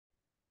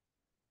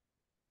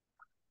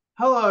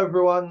Hello,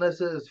 everyone.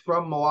 This is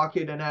from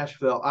Milwaukee to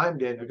Nashville. I'm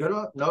Daniel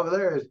Goodwin, and over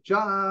there is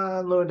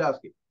John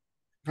Lewandowski.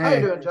 How you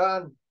Hey, doing,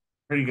 John?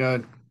 pretty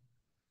good.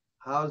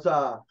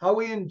 How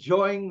we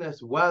enjoying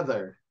this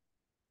weather?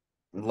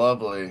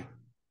 Lovely.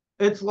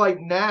 It's like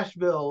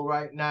Nashville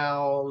right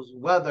now's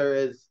weather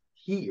is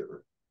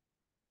here.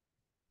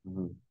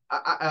 Mhm.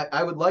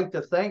 I would like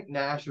to thank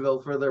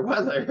Nashville for their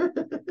weather.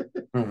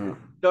 Mhm.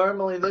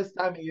 Normally, this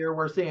time of year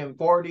we're seeing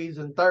 40s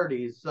and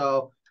 30s.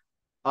 So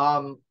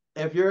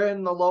if you're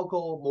in the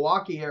local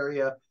Milwaukee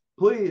area,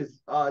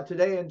 please,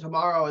 today and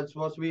tomorrow it's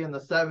supposed to be in the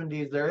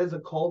 70s. There is a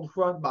cold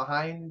front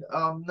behind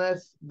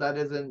this that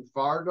is in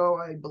Fargo,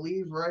 I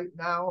believe, right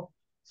now.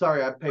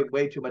 Sorry, I pay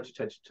way too much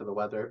attention to the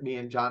weather. Me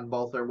and John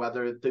both are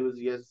weather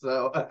enthusiasts,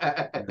 so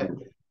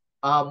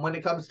when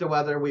it comes to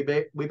weather, we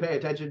pay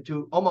attention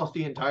to almost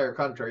the entire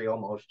country,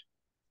 almost.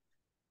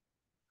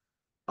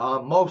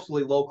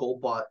 Mostly local,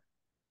 but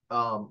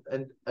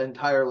and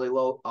entirely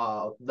low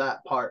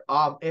that part.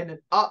 In an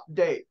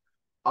update,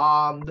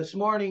 this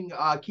morning,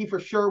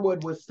 Kiefer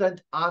Sherwood was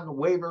sent on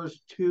waivers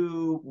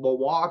to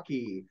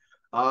Milwaukee.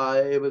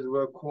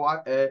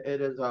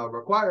 It is a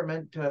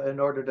requirement in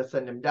order to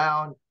send him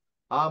down.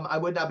 I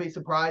would not be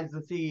surprised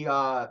to see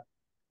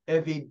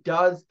if he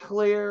does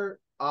clear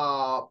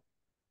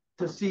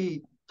to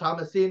see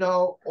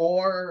Tomasino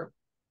or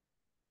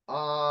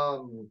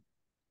um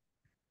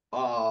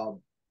uh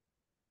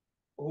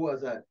who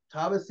was that?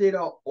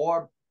 Tomasino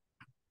or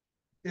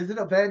is it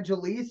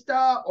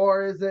Evangelista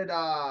or is it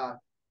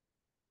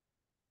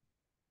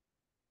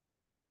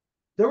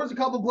there was a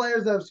couple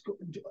players that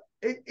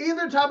have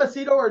either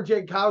Tomasino or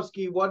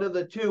Jankowski, one of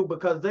the two,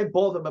 because they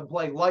both have been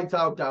playing lights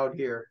out down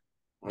here,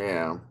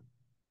 Yeah.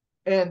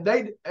 and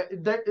they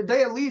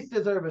at least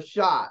deserve a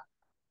shot.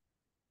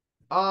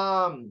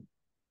 Um,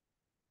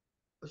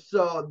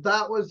 so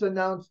that was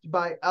announced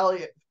by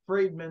Elliot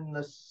Friedman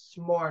this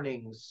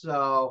morning.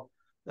 So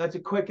that's a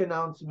quick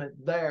announcement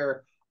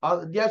there.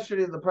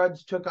 Yesterday, the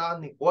Preds took on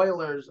the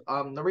Oilers.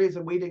 The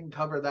reason we didn't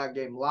cover that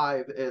game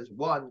live is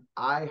one,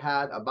 I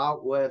had a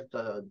bout with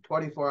a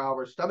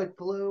 24-hour stomach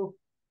flu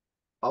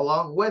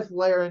along with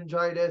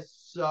laryngitis.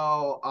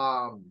 So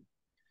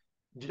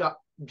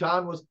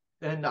John was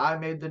and I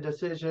made the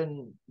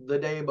decision the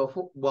day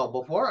before. Well,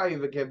 before I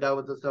even came down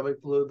with the stomach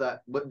flu,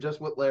 that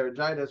just with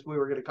laryngitis, we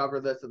were going to cover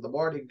this in the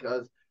morning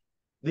because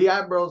the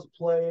Admirals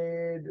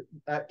played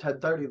at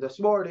 10:30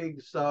 this morning,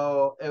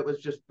 so it was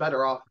just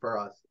better off for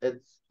us.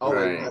 It's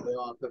always Right. better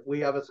off if we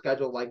have a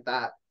schedule like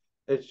that.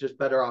 It's just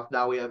better off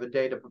now. We have a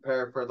day to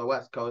prepare for the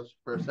West Coast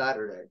for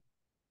Saturday.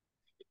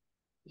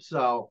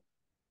 So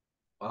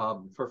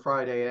for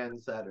Friday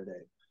and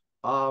Saturday.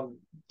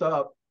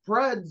 The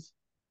Preds,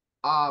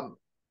 um,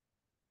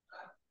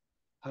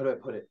 how do I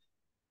put it?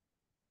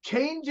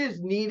 Change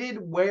is needed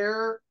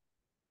where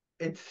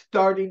it's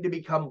starting to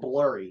become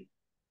blurry.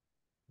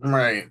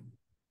 Right.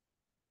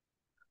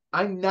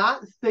 I'm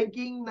not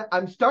thinking,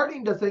 I'm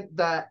starting to think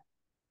that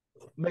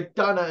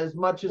McDonough, as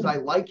much as I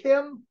like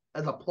him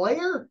as a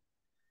player,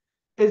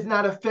 is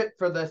not a fit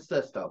for this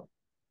system.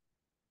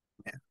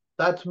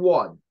 That's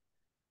one.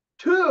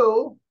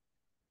 Two,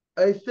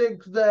 I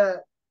think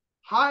that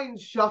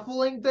Hines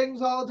shuffling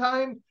things all the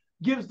time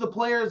gives the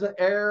players an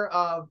air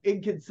of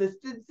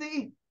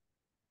inconsistency,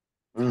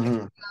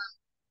 Hmm.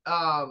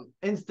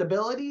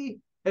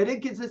 instability, and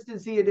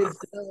inconsistency and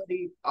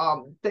instability.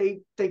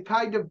 They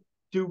kind of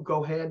do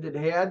go hand in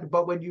hand,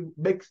 but when you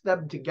mix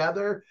them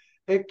together,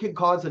 it can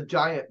cause a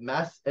giant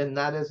mess, and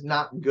that is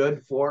not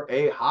good for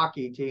a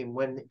hockey team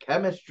when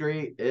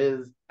chemistry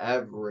is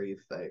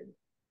everything.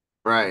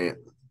 Right.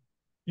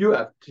 You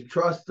have to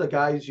trust the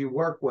guys you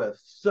work with.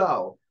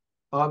 So,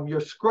 your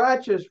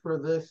scratches for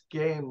this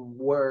game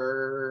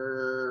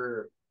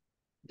were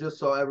just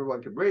so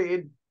everyone can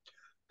read: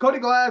 Cody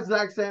Glass,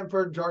 Zach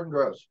Sanford, Jordan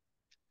Gross.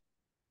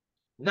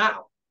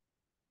 Now,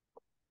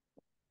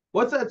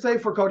 what's that say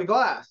for Cody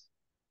Glass?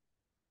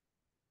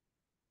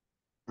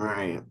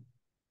 Right.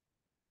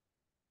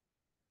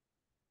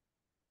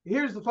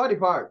 Here's the funny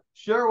part: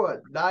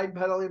 Sherwood, 9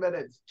 penalty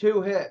minutes,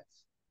 2 hits,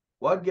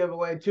 one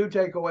giveaway, 2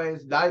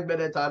 takeaways, 9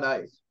 minutes on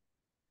ice.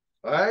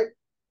 All right.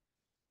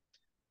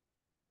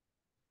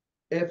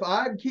 If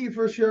I'm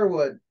Kiefer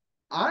Sherwood,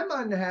 I'm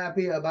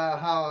unhappy about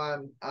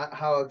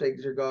how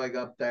things are going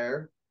up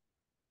there.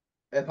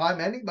 If I'm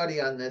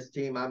anybody on this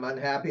team, I'm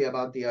unhappy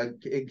about the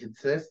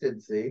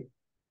inconsistency.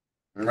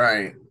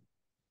 Right.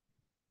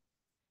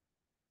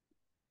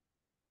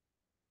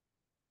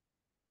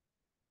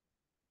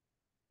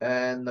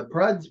 And the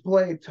Preds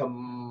play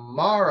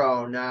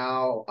tomorrow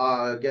now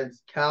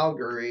against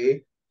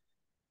Calgary.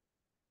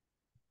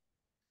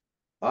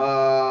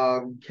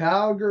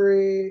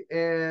 Calgary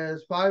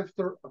is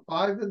 5-3.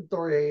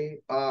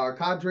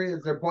 Kadri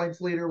is their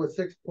points leader with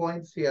 6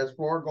 points. He has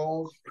 4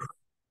 goals.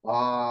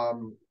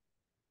 Um,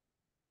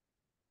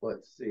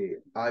 let's see.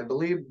 I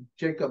believe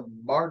Jacob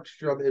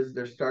Markstrom is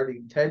their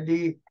starting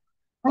tendy.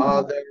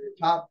 Their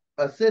top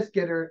assist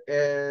getter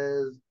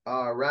is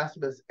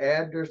Rasmus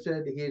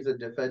Anderson. He's a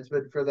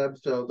defenseman for them,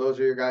 so those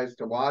are your guys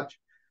to watch.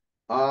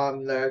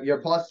 Your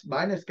plus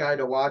minus guy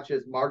to watch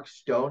is Mark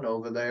Stone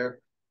over there.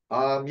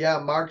 Yeah,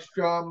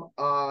 Markstrom,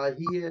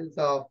 he is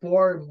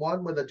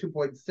 4-1 with a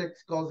 2.6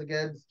 goals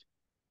against.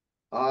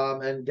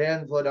 And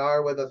Dan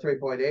Vladar with a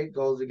 3.8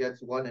 goals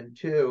against, 1 and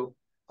 2.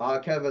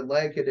 Kevin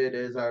Lankinen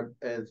is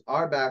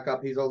our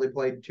backup. He's only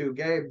played 2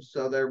 games,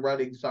 so they're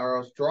running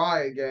Saros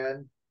dry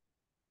again.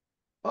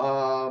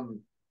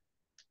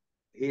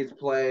 He's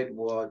played,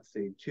 well, let's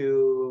see,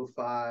 2,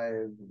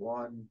 5,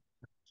 1.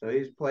 So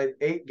he's played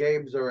 8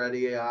 games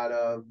already out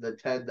of the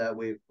 10 that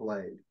we've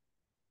played.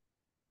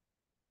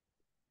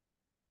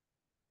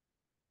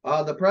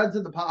 The Preds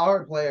in the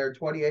power play are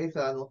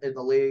 28th in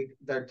the league.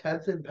 They're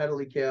 10th in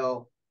penalty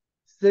kill,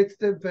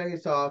 6th in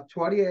face-off,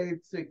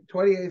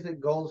 28th in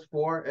goals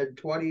for, and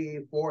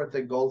 24th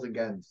in goals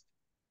against.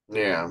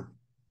 Yeah.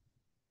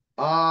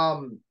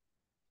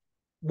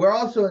 We're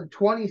also in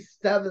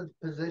 27th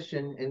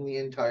position in the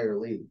entire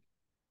league.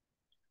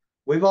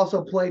 We've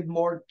also played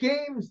more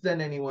games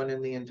than anyone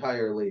in the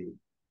entire league.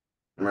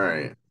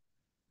 Right.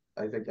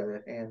 I think a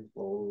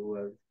handful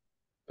have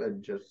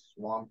been just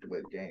swamped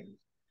with games.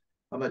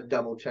 I'm gonna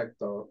double check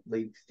the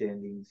league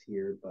standings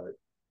here, but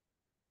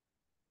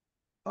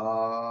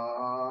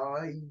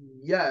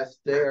yes,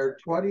 they are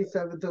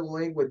 27th in the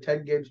league with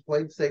 10 games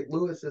played. St.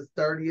 Louis is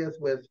 30th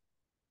with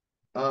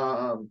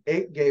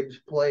 8 games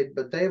played,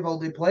 but they've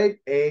only played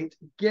 8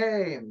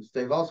 games.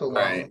 They've also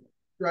lost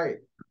straight.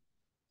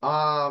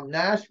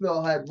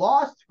 Nashville had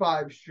lost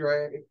 4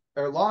 straight.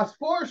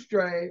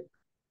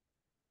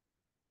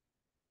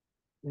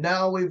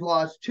 Now we've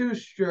lost 2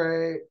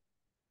 straight.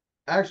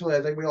 Actually,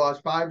 I think we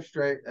lost 5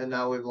 straight, and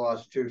now we've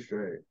lost 2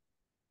 straight.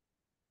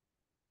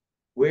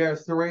 We are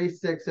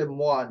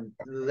 3-6-1.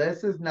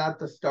 This is not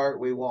the start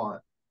we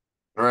want.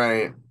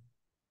 Right.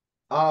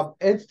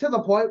 It's to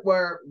the point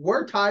where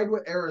we're tied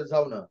with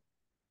Arizona.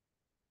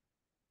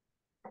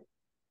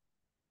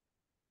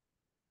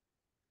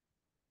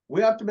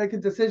 We have to make a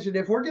decision.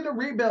 If we're going to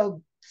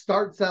rebuild,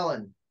 start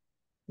selling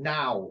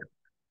now.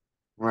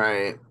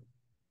 Right.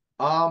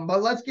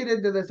 But let's get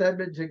into this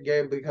Edmonton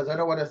game because I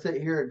don't want to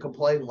sit here and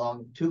complain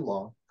too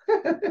long.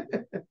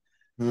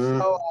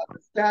 So the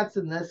stats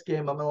in this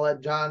game, I'm going to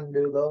let John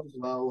do those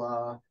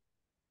while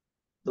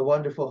the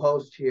wonderful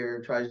host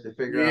here tries to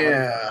figure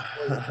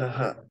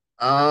out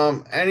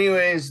Yeah.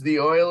 Anyways, the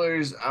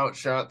Oilers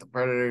outshot the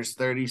Predators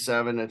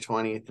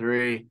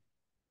 37-23.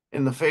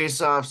 In the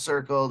face-off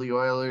circle, the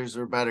Oilers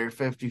were better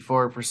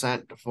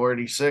 54% to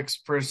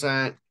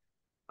 46%.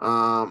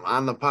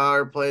 On the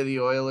power play, the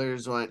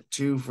Oilers went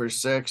 2 for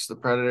 6. The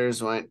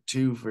Predators went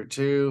 2 for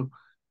 2.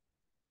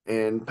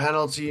 In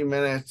penalty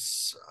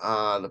minutes,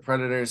 the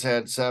Predators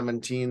had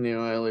 17, the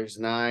Oilers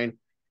 9.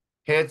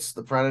 Hits,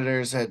 the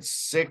Predators had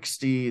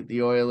 60,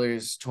 the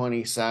Oilers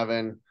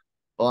 27.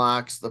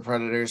 Blocks, the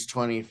Predators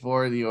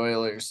 24, the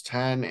Oilers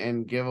 10.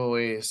 And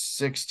giveaways,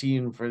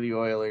 16 for the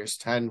Oilers,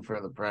 10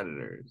 for the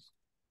Predators.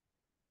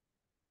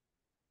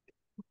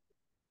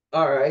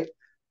 All right.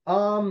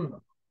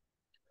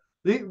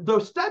 The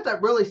stat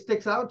that really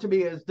sticks out to me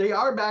is they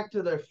are back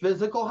to their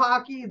physical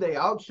hockey. They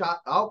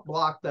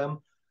outblock them.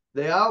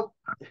 They out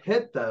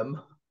hit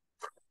them.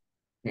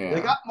 Yeah.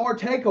 They got more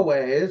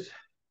takeaways.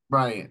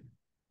 Right.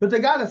 But they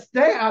got to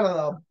stay out of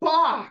the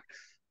box.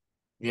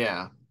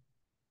 Yeah.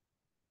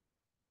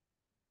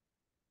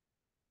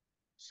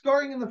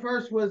 Scoring in the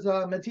first was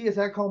Matthias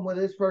Ekholm with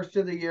his first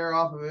of the year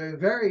off of a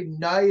very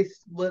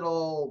nice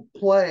little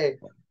play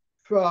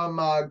from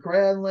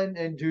Granlund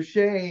and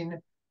Duchesne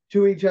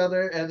to each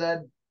other, and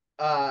then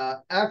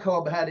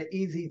Ekholm had an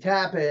easy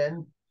tap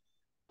in.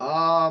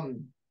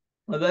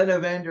 And then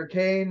Evander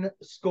Kane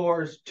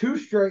scores 2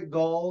 straight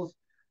goals.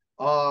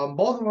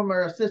 Both of them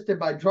are assisted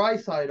by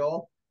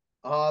Draisaitl.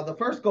 The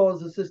first goal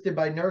is assisted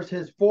by Nurse,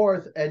 his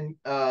 4th, and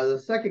the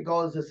second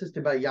goal is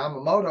assisted by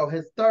Yamamoto,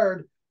 his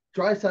 3rd.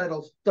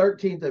 Draisaitl's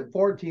 13th and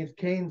 14th,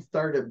 Kane's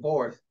 3rd and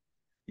 4th.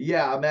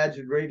 Yeah,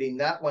 imagine reading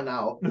that one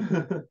out.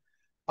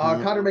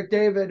 Connor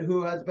McDavid,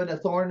 who has been a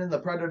thorn in the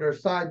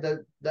Predators' side,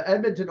 the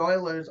Edmonton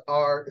Oilers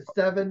are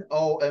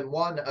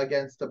 7-0-1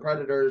 against the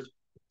Predators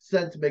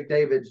since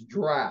McDavid's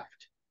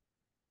draft.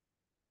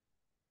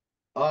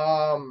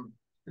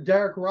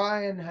 Derek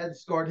Ryan had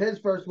scored his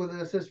first with an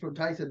assist from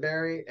Tyson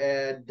Barrie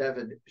and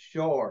Devin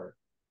Shore.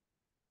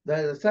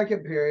 Then the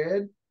second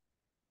period.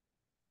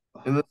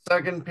 In the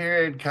second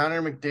period,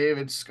 Connor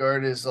McDavid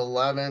scored his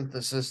 11th,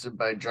 assisted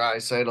by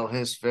Draisaitl,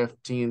 his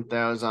 15th.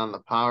 That was on the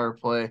power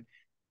play.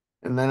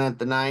 And then at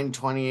the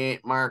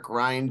 9:28 mark,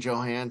 Ryan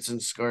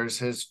Johansson scores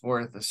his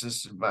 4th,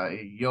 assisted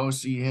by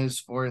Yossi,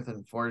 his 4th,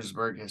 and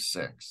Forsberg, his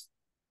 6th.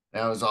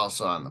 That was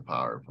also on the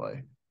power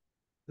play.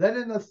 Then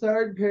in the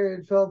third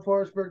period, Phil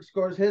Forsberg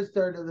scores his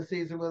 3rd of the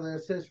season with an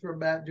assist from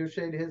Matt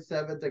Duchesne, his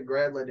 7th, and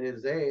Granlund,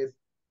 his 8th.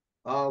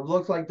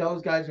 Looks like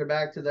those guys are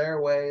back to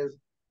their ways,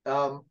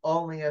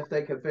 only if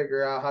they can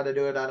figure out how to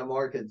do it on a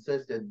more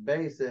consistent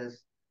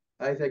basis.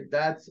 I think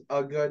that's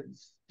a good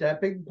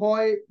stepping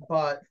point,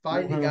 but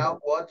finding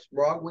out what's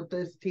wrong with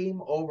this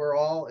team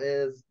overall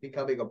is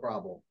becoming a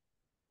problem.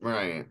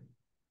 Right.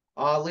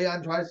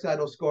 Leon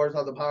Draisaitl scores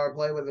on the power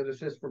play with an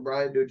assist from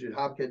Brian Nugent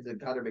Hopkins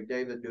and Connor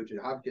McDavid.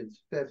 Nugent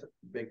Hopkins fifth,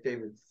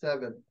 McDavid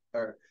seventh.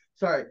 Or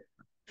sorry,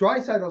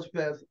 Draisaitl's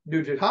fifth,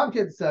 Nugent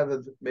Hopkins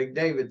seventh,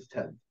 McDavid's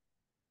 10th.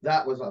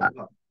 That was on the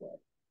power play.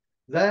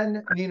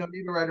 Then Nino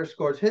Niederreiter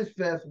scores his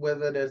fifth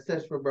with an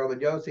assist from Roman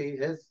Josi,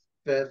 his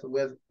fifth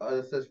with an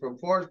assist from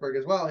Forsberg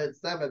as well, his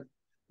seventh.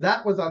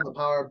 That was on the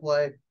power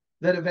play.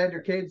 Then Evander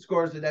Kane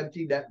scores an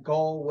empty net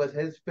goal with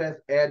his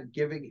fifth and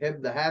giving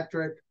him the hat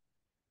trick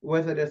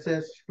with an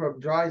assist from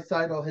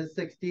Draisaitl, his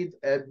 16th,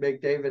 and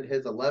McDavid,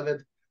 his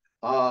 11th.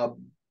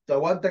 The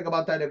one thing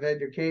about that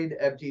Evander Kane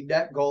empty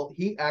net goal,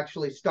 he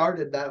actually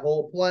started that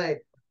whole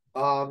play.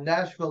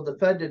 Nashville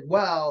defended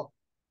well,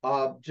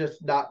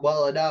 just not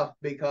well enough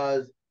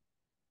because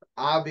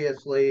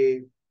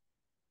obviously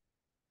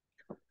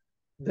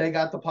they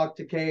got the puck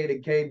to Kane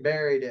and Kane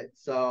buried it.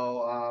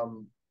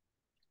 So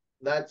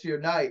that's your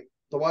night.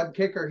 The one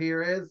kicker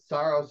here is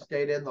Saros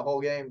stayed in the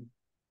whole game.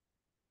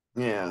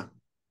 Yeah.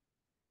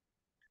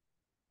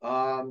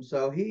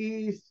 So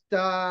he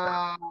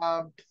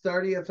stopped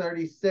 30 of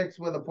 36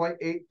 with a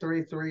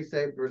 .833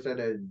 save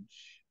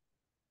percentage.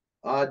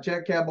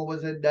 Jack Campbell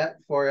was in net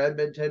for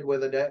Edmonton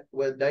with a net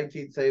with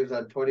 19 saves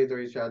on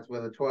 23 shots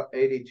with a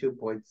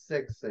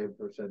 82.6 save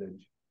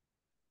percentage.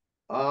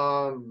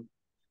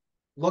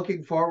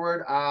 Looking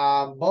forward,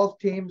 both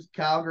teams,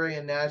 Calgary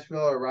and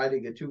Nashville, are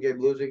riding a 2-game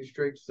losing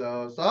streak,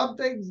 so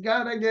something's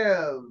gotta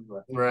give.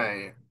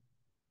 Right.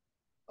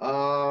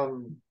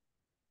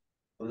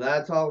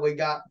 That's all we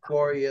got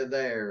for you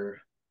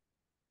there.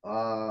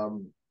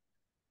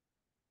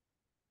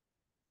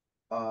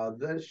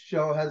 This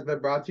show has been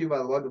brought to you by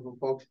the wonderful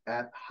folks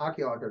at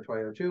Hockey Locker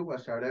 2002,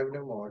 West Hart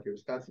Avenue, Milwaukee,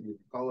 Wisconsin. You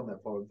can call them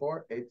at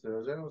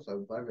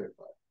 414-800-7585.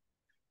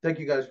 Thank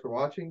you guys for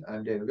watching.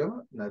 I'm David Guma,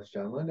 and that's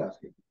John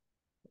Landowski.